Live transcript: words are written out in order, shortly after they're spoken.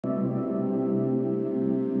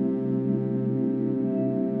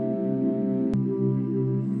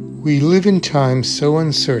We live in times so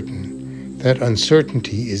uncertain that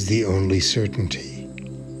uncertainty is the only certainty.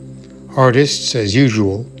 Artists, as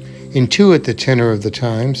usual, intuit the tenor of the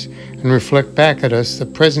times and reflect back at us the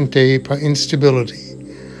present-day instability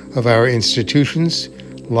of our institutions,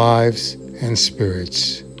 lives, and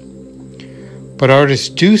spirits. But artists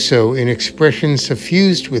do so in expressions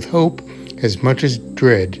suffused with hope as much as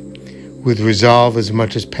dread, with resolve as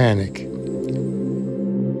much as panic.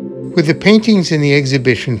 With the paintings in the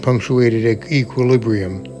exhibition Punctuated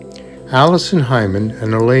Equilibrium, Alison Hyman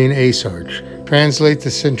and Elaine Asarch translate the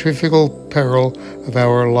centrifugal peril of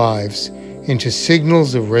our lives into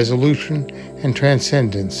signals of resolution and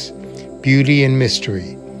transcendence, beauty and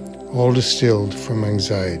mystery, all distilled from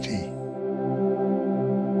anxiety.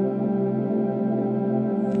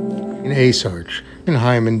 In Asarch and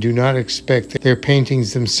Hyman do not expect their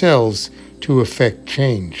paintings themselves to effect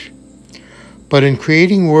change, but in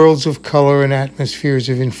creating worlds of color and atmospheres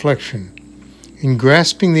of inflection, in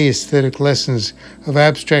grasping the aesthetic lessons of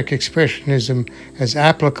abstract expressionism as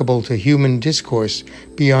applicable to human discourse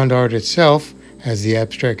beyond art itself, as the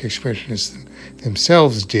abstract expressionists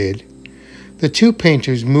themselves did, the two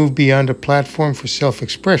painters move beyond a platform for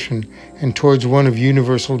self-expression and towards one of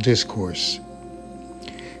universal discourse.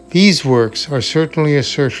 These works are certainly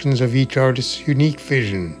assertions of each artist's unique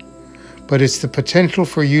vision, but it's the potential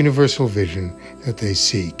for universal vision that they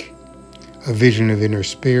seek. A vision of inner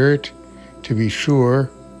spirit, to be sure,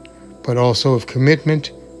 but also of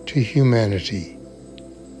commitment to humanity.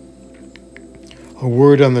 A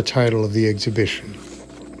word on the title of the exhibition.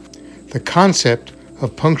 The concept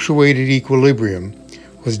of punctuated equilibrium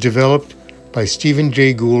was developed by Stephen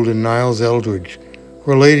Jay Gould and Niles Eldredge,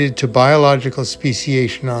 related to biological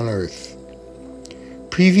speciation on Earth.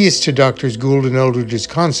 Previous to Drs. Gould and Eldredge's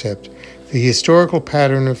concept, the historical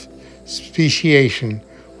pattern of speciation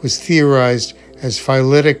was theorized as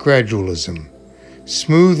phyletic gradualism,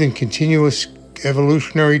 smooth and continuous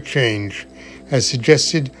evolutionary change as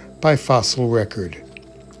suggested by fossil record.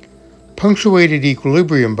 Punctuated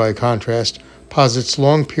equilibrium, by contrast, posits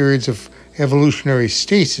long periods of evolutionary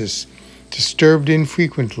stasis, disturbed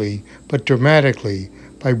infrequently but dramatically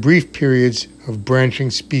by brief periods of branching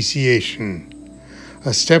speciation,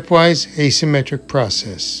 a stepwise asymmetric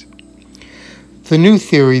process. The new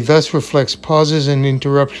theory thus reflects pauses and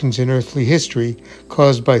interruptions in earthly history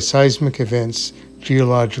caused by seismic events,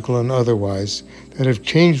 geological and otherwise, that have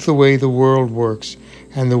changed the way the world works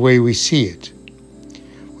and the way we see it.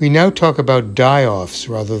 We now talk about die-offs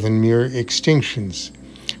rather than mere extinctions,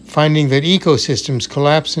 finding that ecosystems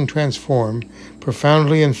collapse and transform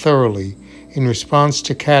profoundly and thoroughly in response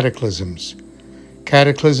to cataclysms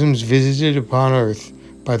visited upon Earth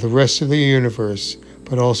by the rest of the universe,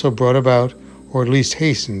 but also brought about, or at least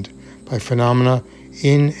hastened, by phenomena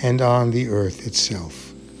in and on the Earth itself.